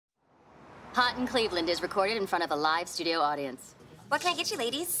Hot in Cleveland is recorded in front of a live studio audience. What can I get you,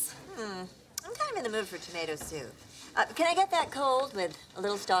 ladies? I'm kind of in the mood for tomato soup. Can I get that cold with a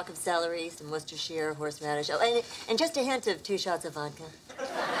little stalk of celery, some Worcestershire, horseradish, and just a hint of 2 shots of vodka?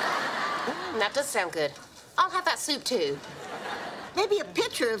 That does sound good. I'll have that soup, too. Maybe a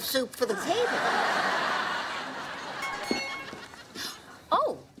pitcher of soup for the table.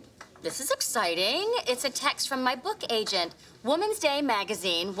 Oh, this is exciting. It's a text from my book agent. Woman's Day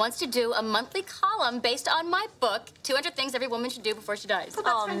magazine wants to do a monthly column based on my book, 200 Things Every Woman Should Do Before She Dies.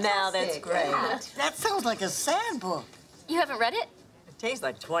 Oh, now that's great. That sounds like a sad book. You haven't read it? It takes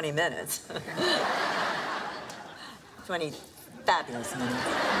like 20 minutes. 20 fabulous minutes.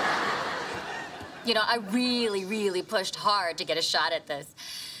 You know, I really pushed hard to get a shot at this.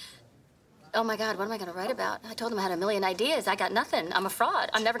 Oh, my God, what am I going to write about? I told them I had a million ideas. I got nothing. I'm a fraud.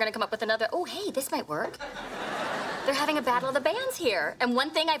 I'm never going to come up with another. Oh, hey, this might work. They're having a battle of the bands here. And one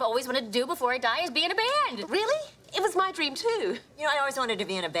thing I've always wanted to do before I die is be in a band. Really? It was my dream, too. You know, I always wanted to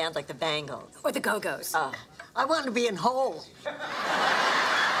be in a band like the Bangles. Or the Go-Go's. Oh. I wanted to be in Hole.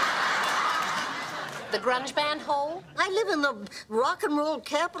 The grunge band Hole? I live in the rock and roll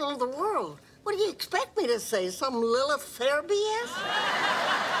capital of the world. What do you expect me to say? Some Lilith Fair BS?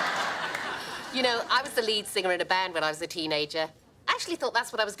 You know, I was the lead singer in a band when I was a teenager. I actually thought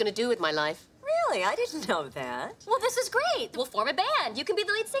that's what I was going to do with my life. Really? I didn't know that. Well, this is great. We'll form a band. You can be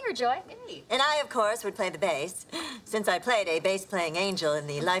the lead singer, Joy. Hey. And I, of course, would play the bass, since I played a bass-playing angel in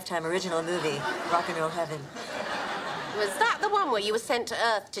the Lifetime original movie, Rock and Roll Heaven. Was that the one where you were sent to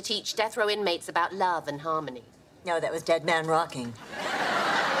Earth to teach death row inmates about love and harmony? No, that was Dead Man Rocking.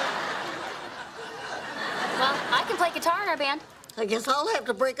 Well, I can play guitar in our band. I guess I'll have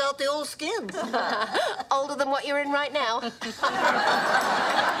to break out the old skins. Older than what you're in right now.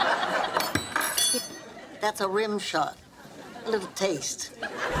 That's a rim shot. A little taste.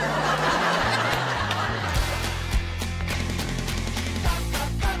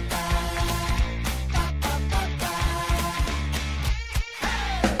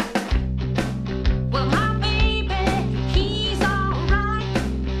 Well, my baby, he's all right.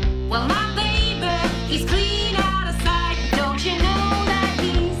 Well, my baby, he's clean out of sight. Don't you know that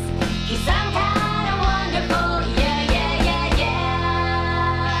he's some kind of wonderful? Yeah, yeah, yeah, yeah.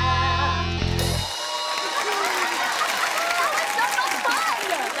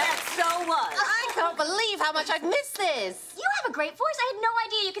 That so was. I can't believe how much I've missed this. You have a great voice. I had no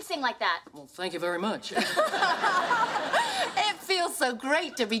idea you could sing like that. Well, thank you very much. It feels so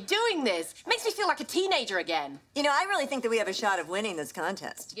great to be doing this. Makes me feel like a teenager again. You know, I really think that we have a shot of winning this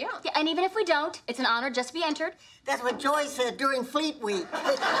contest. Yeah. Yeah, and even if we don't, it's an honor just to be entered. That's what Joy said during Fleet Week.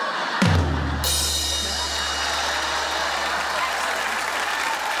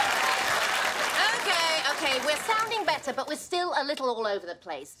 Okay, we're sounding better, but we're still a little all over the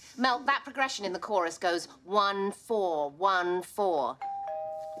place. Mel, that progression in the chorus goes 1-4, 1-4.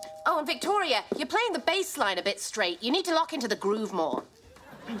 Oh, and Victoria, you're playing the bass line a bit straight. You need to lock into the groove more.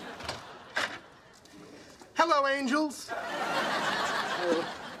 Hello, angels.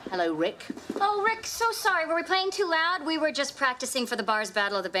 Hello, Rick. Oh, Rick, so sorry. Were we playing too loud? We were just practicing for the bar's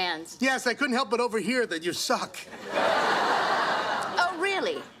battle of the bands. Yes, I couldn't help but overhear that you suck. Oh,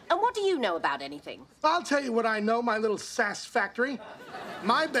 really? And what do you know about anything? I'll tell you what I know, my little sass factory.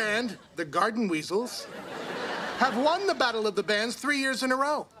 My band, the Garden Weasels, have won the Battle of the Bands 3 years in a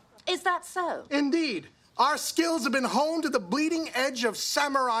row. Is that so? Indeed. Our skills have been honed to the bleeding edge of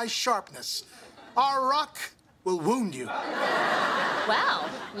samurai sharpness. Our rock will wound you. Wow,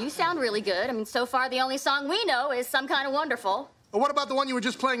 you sound really good. I mean, so far the only song we know is Some Kind of Wonderful. Well, what about the one you were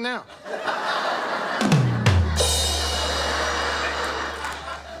just playing now?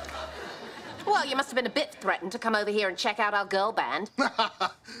 Well, you must have been a bit threatened to come over here and check out our girl band.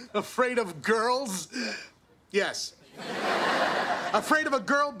 Afraid of girls? Yes. Afraid of a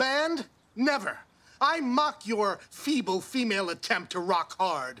girl band? Never. I mock your feeble female attempt to rock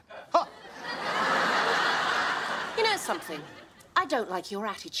hard. Huh. You know something? I don't like your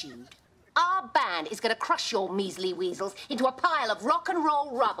attitude. Our band is going to crush your measly weasels into a pile of rock and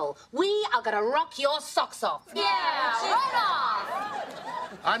roll rubble. We are going to rock your socks off. Yeah, right off!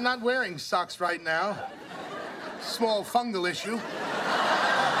 I'm not wearing socks right now. Small fungal issue.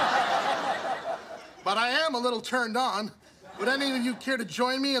 But I am a little turned on. Would any of you care to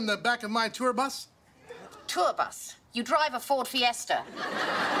join me in the back of my tour bus? Tour bus? You drive a Ford Fiesta.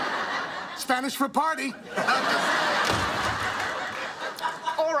 Spanish for party.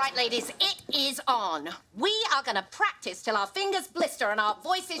 All right, ladies, it is on. We are going to practice till our fingers blister and our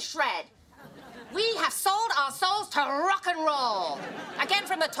voices shred. We have sold our souls to rock and roll. Again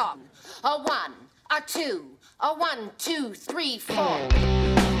from the top. A 1, a 2, a 1, 2, 3, 4.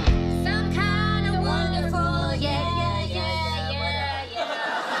 Some kind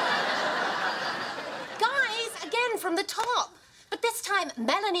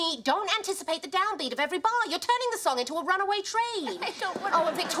every bar. You're turning the song into a runaway train. I don't want Oh,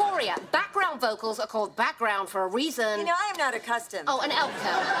 and Victoria, background vocals are called background for a reason. You know, I am not accustomed. Oh, and Elko,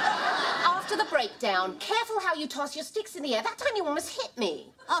 after the breakdown, careful how you toss your sticks in the air. That time you almost hit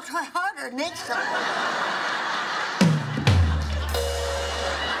me. I'll try harder next time.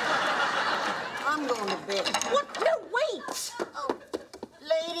 I'm going to bed. What? No, wait! Oh,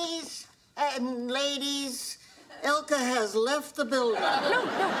 ladies and ladies, Elka has left the building. No,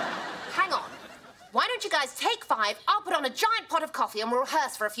 hang on. Why don't you guys take 5? I'll put on a giant pot of coffee and we'll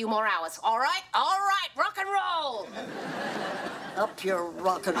rehearse for a few more hours. All right, rock and roll. Up your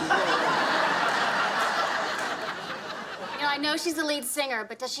rock and roll. You know, I know she's the lead singer,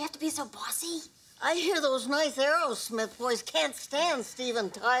 but does she have to be so bossy? I hear those nice Aerosmith boys can't stand Steven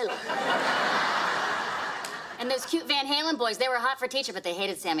Tyler. And those cute Van Halen boys, they were hot for teacher, but they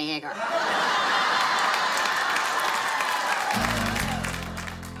hated Sammy Hagar.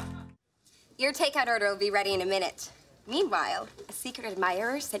 Your takeout order will be ready in a minute. Meanwhile, a secret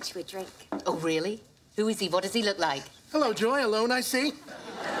admirer sent you a drink. Oh, really? Who is he? What does he look like? Hello, Joy. Alone, I see.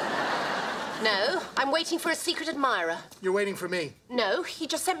 No, I'm waiting for a secret admirer. You're waiting for me. No, he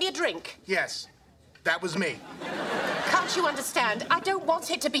just sent me a drink. Yes, that was me. Can't you understand? I don't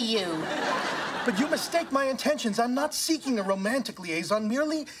want it to be you. But you mistake my intentions. I'm not seeking a romantic liaison,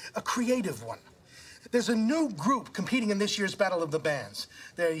 merely a creative one. There's a new group competing in this year's Battle of the Bands.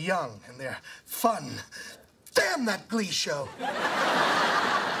 They're young and they're fun. Damn that Glee show.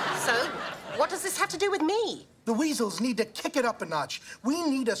 So, what does this have to do with me? The Weasels need to kick it up a notch. We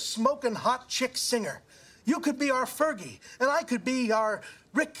need a smoking hot chick singer. You could be our Fergie, and I could be our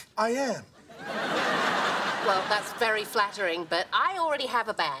Rick I Am. Well, that's very flattering, but I already have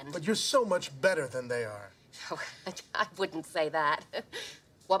a band. But you're so much better than they are. Oh, I wouldn't say that.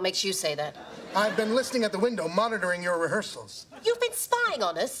 What makes you say that? I've been listening at the window, monitoring your rehearsals. You've been spying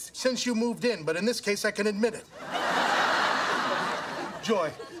on us. Since you moved in, but in this case, I can admit it. Joy,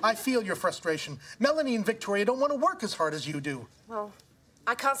 I feel your frustration. Melanie and Victoria don't want to work as hard as you do. Well,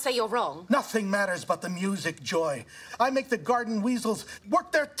 I can't say you're wrong. Nothing matters but the music, Joy. I make the Garden Weasels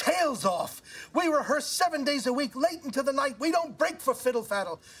work their tails off. We rehearse 7 days a week, late into the night. We don't break for fiddle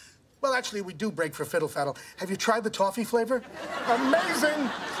faddle. Well, actually, we do break for fiddle faddle. Have you tried the toffee flavor?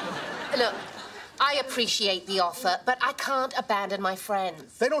 Amazing! Look, I appreciate the offer, but I can't abandon my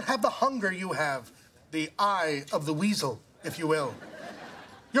friends. They don't have the hunger you have. The eye of the weasel, if you will.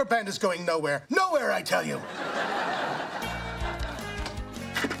 Your band is going nowhere. Nowhere, I tell you.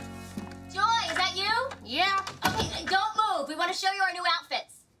 Joy, is that you? Yeah. Okay, don't move. We want to show you our new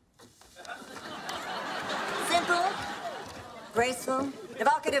outfits. Simple, graceful,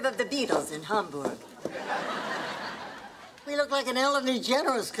 evocative of the Beatles in Hamburg. We look like an Ellen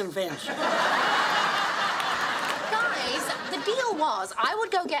DeGeneres convention. Guys, the deal was I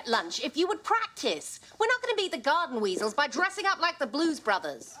would go get lunch if you would practice. We're not going to beat the Garden Weasels by dressing up like the Blues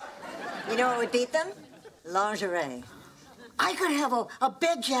Brothers. You know what would beat them? Lingerie. I could have a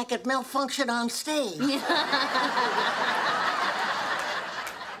bed jacket malfunction on stage.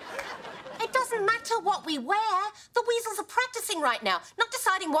 It doesn't matter what we wear. The Weasels are practicing right now, not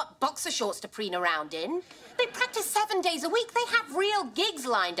deciding what boxer shorts to preen around in. They practice 7 days a week. They have real gigs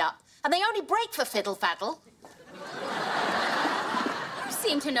lined up, and they only break for fiddle faddle. You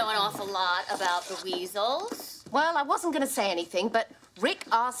seem to know an awful lot about the Weasels. Well, I wasn't going to say anything, but Rick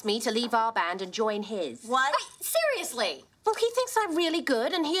asked me to leave our band and join his. What? Wait, seriously? Well, he thinks I'm really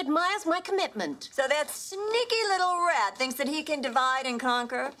good, and he admires my commitment. So that sneaky little rat thinks that he can divide and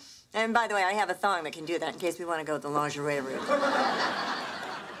conquer? And by the way, I have a thong that can do that in case we want to go the lingerie route.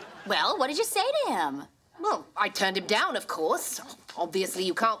 Well, what did you say to him? Well, I turned him down, of course. Obviously,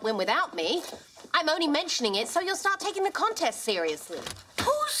 you can't win without me. I'm only mentioning it so you'll start taking the contest seriously.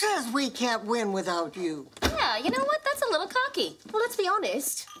 Who says we can't win without you? Yeah, you know what? That's a little cocky. Well, let's be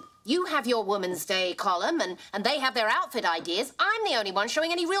honest. You have your Woman's Day column, and they have their outfit ideas. I'm the only one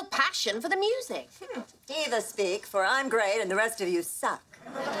showing any real passion for the music. Diva speak, for I'm great and the rest of you suck.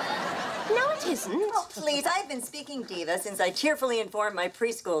 No, it isn't. Oh, please, I've been speaking diva since I tearfully informed my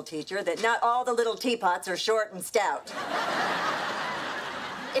preschool teacher that not all the little teapots are short and stout.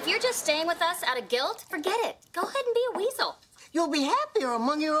 If you're just staying with us out of guilt, forget it. Go ahead and be a weasel. You'll be happier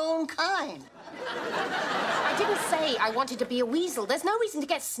among your own kind. I didn't say I wanted to be a weasel. There's no reason to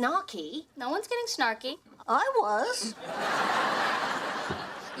get snarky. No one's getting snarky. I was.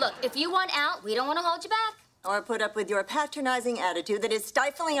 Look, if you want out, we don't want to hold you back. Or put up with your patronizing attitude that is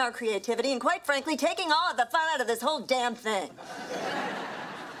stifling our creativity and, quite frankly, taking all of the fun out of this whole damn thing.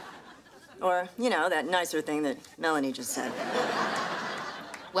 Or, you know, that nicer thing that Melanie just said.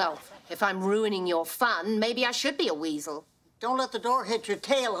 Well, if I'm ruining your fun, maybe I should be a weasel. Don't let the door hit your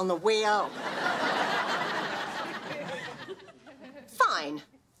tail on the way out. Fine.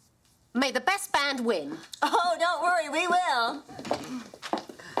 May the best band win. Oh, don't worry, we will.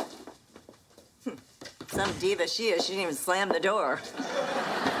 Some diva she is. She didn't even slam the door.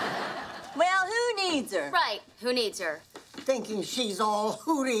 Well, who needs her? Right. Who needs her? Thinking she's all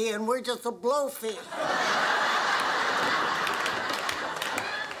hooty and we're just a blowfish.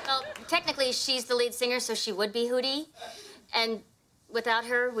 Well, technically, she's the lead singer, so she would be Hootie. And without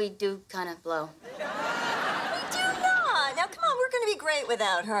her, we do kind of blow. We do not. Now, come on, we're going to be great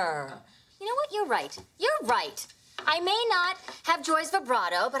without her. You know what? You're right. You're right. I may not have Joy's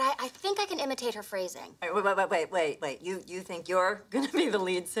vibrato, but I think I can imitate her phrasing. Wait. You think you're going to be the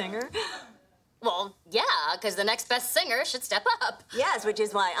lead singer? Well, yeah, because the next best singer should step up. Yes, which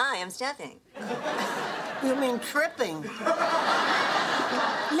is why I am stepping. You mean tripping?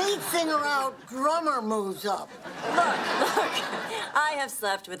 Lead singer out, drummer moves up. Look, I have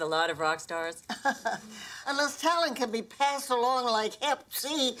slept with a lot of rock stars. Unless talent can be passed along like Hep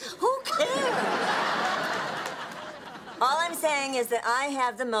C, who cares? All I'm saying is that I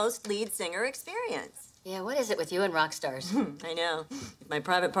have the most lead singer experience. Yeah, what is it with you and rock stars? I know. If my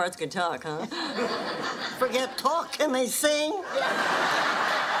private parts could talk, huh? Forget talk, can they sing? He's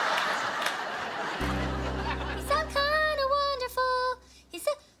some kind of wonderful. He's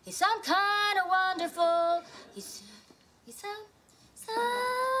some kind of wonderful. He's some.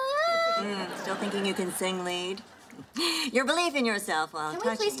 Still thinking you can sing lead? Your belief in yourself while Can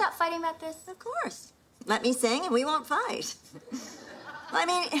touching. we please stop fighting about this? Of course. Let me sing and we won't fight. I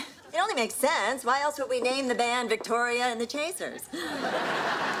mean, it only makes sense. Why else would we name the band Victoria and the Chasers?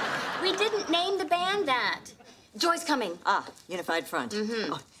 We didn't name the band that. Joy's coming. Ah, Unified Front.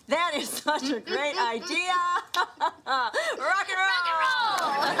 Oh, that is such a great idea. Rock and roll!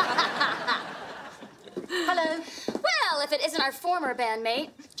 Hello. Well, if it isn't our former bandmate.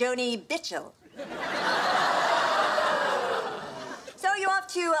 Joni Bitchell. So you off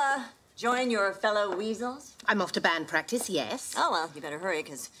to join your fellow weasels? I'm off to band practice, yes. Oh, well, you better hurry,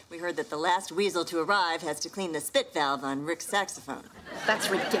 because we heard that the last weasel to arrive has to clean the spit valve on Rick's saxophone. That's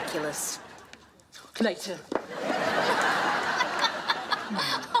ridiculous. Later.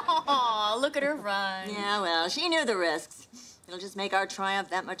 Oh, look at her run. Yeah, well, she knew the risks. It'll just make our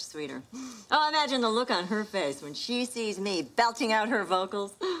triumph that much sweeter. Oh, imagine the look on her face when she sees me belting out her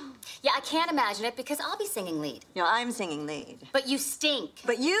vocals. Yeah, I can't imagine it because I'll be singing lead. You know, I'm singing lead. But you stink.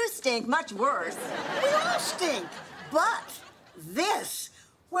 But you stink much worse. We all stink, but this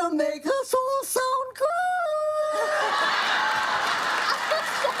will make us all sound good.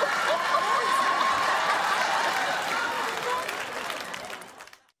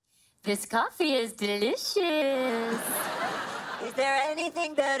 This coffee is delicious. Is there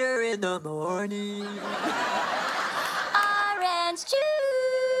anything better in the morning? Orange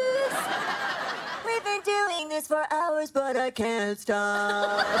juice. We've been doing this for hours, but I can't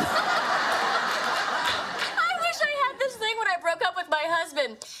stop. I wish I had this thing when I broke up with my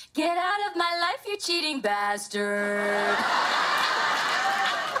husband. Get out of my life, you cheating bastard.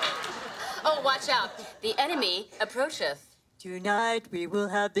 Oh, watch out. The enemy approacheth. Tonight we will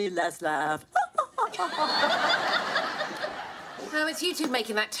have the last laugh. Oh, it's you two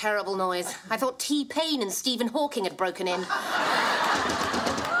making that terrible noise. I thought T-Pain and Stephen Hawking had broken in.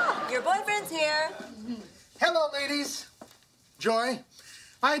 Your boyfriend's here. Hello, ladies. Joy,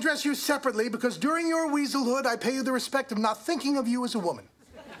 I address you separately because during your weaselhood, I pay you the respect of not thinking of you as a woman.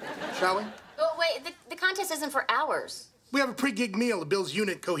 Shall we? Oh, wait, the contest isn't for hours. We have a pre-gig meal that builds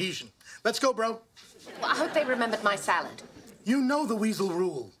unit cohesion. Let's go, bro. Well, I hope they remembered my salad. You know the weasel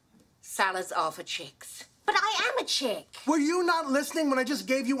rule. Salads are for chicks. But I am a chick. Were you not listening when I just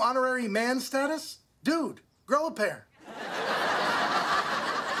gave you honorary man status? Dude, grow a pair.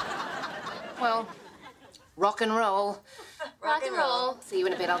 Well, rock and roll. Rock and roll. See you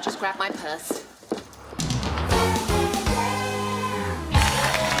in a bit. I'll just grab my purse.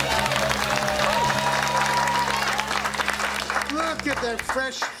 Look at their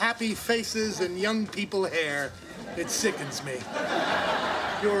fresh, happy faces and young people hair. It sickens me.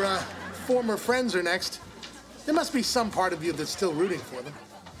 Your former friends are next. There must be some part of you that's still rooting for them.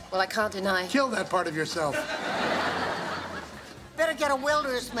 Well, I can't deny. Kill that part of yourself. Better get a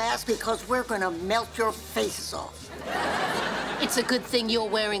welder's mask because we're gonna melt your faces off. It's a good thing you're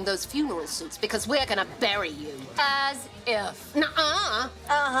wearing those funeral suits because we're gonna bury you. As if. Nuh-uh.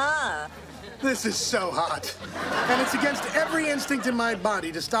 Uh-huh. This is so hot. And it's against every instinct in my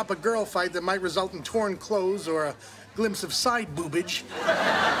body to stop a girl fight that might result in torn clothes or a glimpse of side boobage.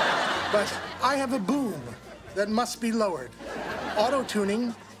 But I have a boom that must be lowered.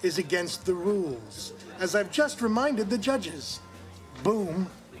 Auto-tuning is against the rules, as I've just reminded the judges. Boom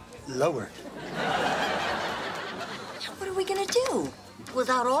lowered. What are we gonna do?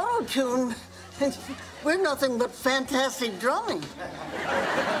 Without auto-tune, we're nothing but fantastic drumming.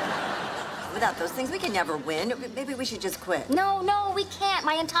 Without those things, we can never win. Maybe we should just quit. No, we can't.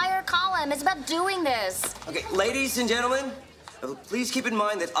 My entire column is about doing this. Okay, ladies and gentlemen, please keep in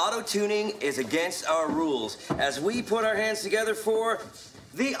mind that auto-tuning is against our rules as we put our hands together for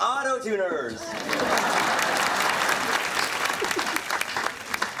the auto-tuners.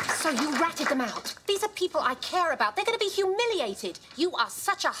 So you ratted them out. These are people I care about. They're going to be humiliated. You are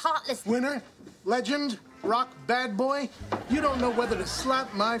such a heartless... Winner, legend, rock bad boy, you don't know whether to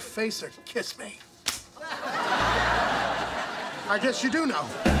slap my face or kiss me. I guess you do know.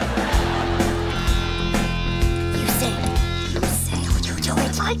 You sing. You do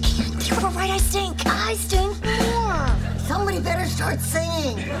it. I can't. You were right, I stink. I stink more. Somebody better start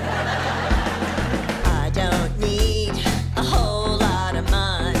singing. I don't need a whole lot of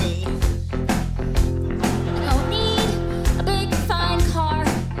money.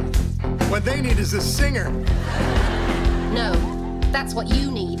 What they need is a singer. No, that's what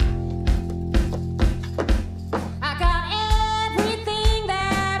you need. I got everything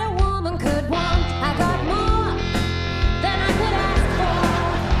that a woman could want. I got more than I could ask for.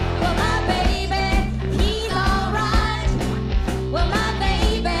 Well, my baby, he's alright. Well, my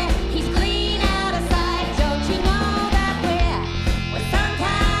baby, he's clean out of sight. Don't you know that we're some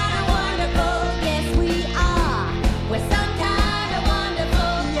kind of wonderful? Yes, we are. We're some kind of wonderful.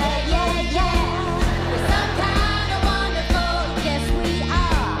 Yeah. We're some kind of wonderful. Yes, we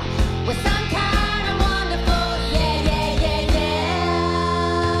are. We're some kind of wonderful. Yeah.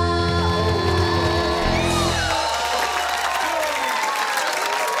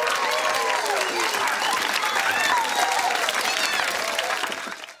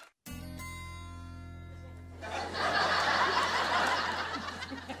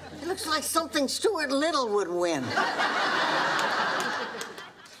 It looks like something Stuart Little would win.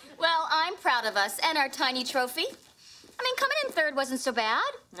 Well, I'm proud of us and our tiny trophy. I mean, coming in third wasn't so bad.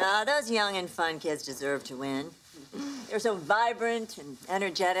 No, those young and fun kids deserve to win. They're so vibrant and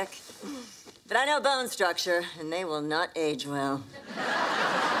energetic. But I know bone structure, and they will not age well.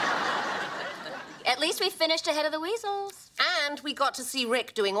 At least we finished ahead of the weasels. And we got to see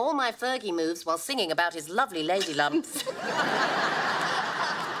Rick doing all my Fergie moves while singing about his lovely lady lumps.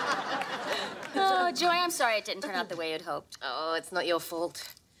 Oh, Joy, I'm sorry it didn't turn out the way you'd hoped. Oh, it's not your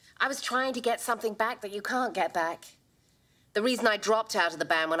fault. I was trying to get something back that you can't get back. The reason I dropped out of the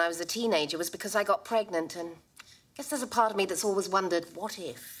band when I was a teenager was because I got pregnant, and I guess there's a part of me that's always wondered, what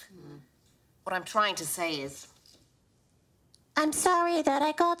if? What I'm trying to say is, I'm sorry that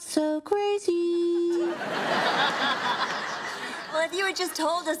I got so crazy. Well, if you had just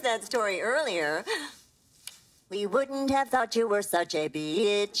told us that story earlier, we wouldn't have thought you were such a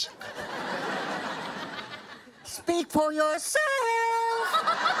bitch. Speak for yourself.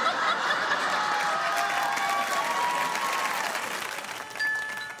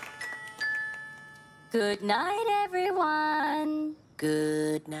 Good night, everyone.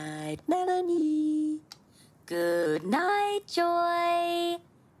 Good night, Melanie. Good night, Joy.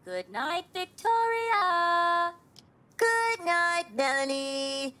 Good night, Victoria. Good night,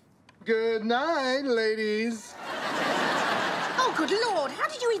 Melanie. Good night, ladies. Oh, good Lord, how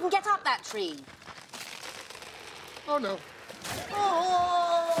did you even get up that tree? Oh, no.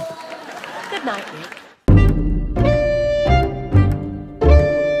 Good night, Rick.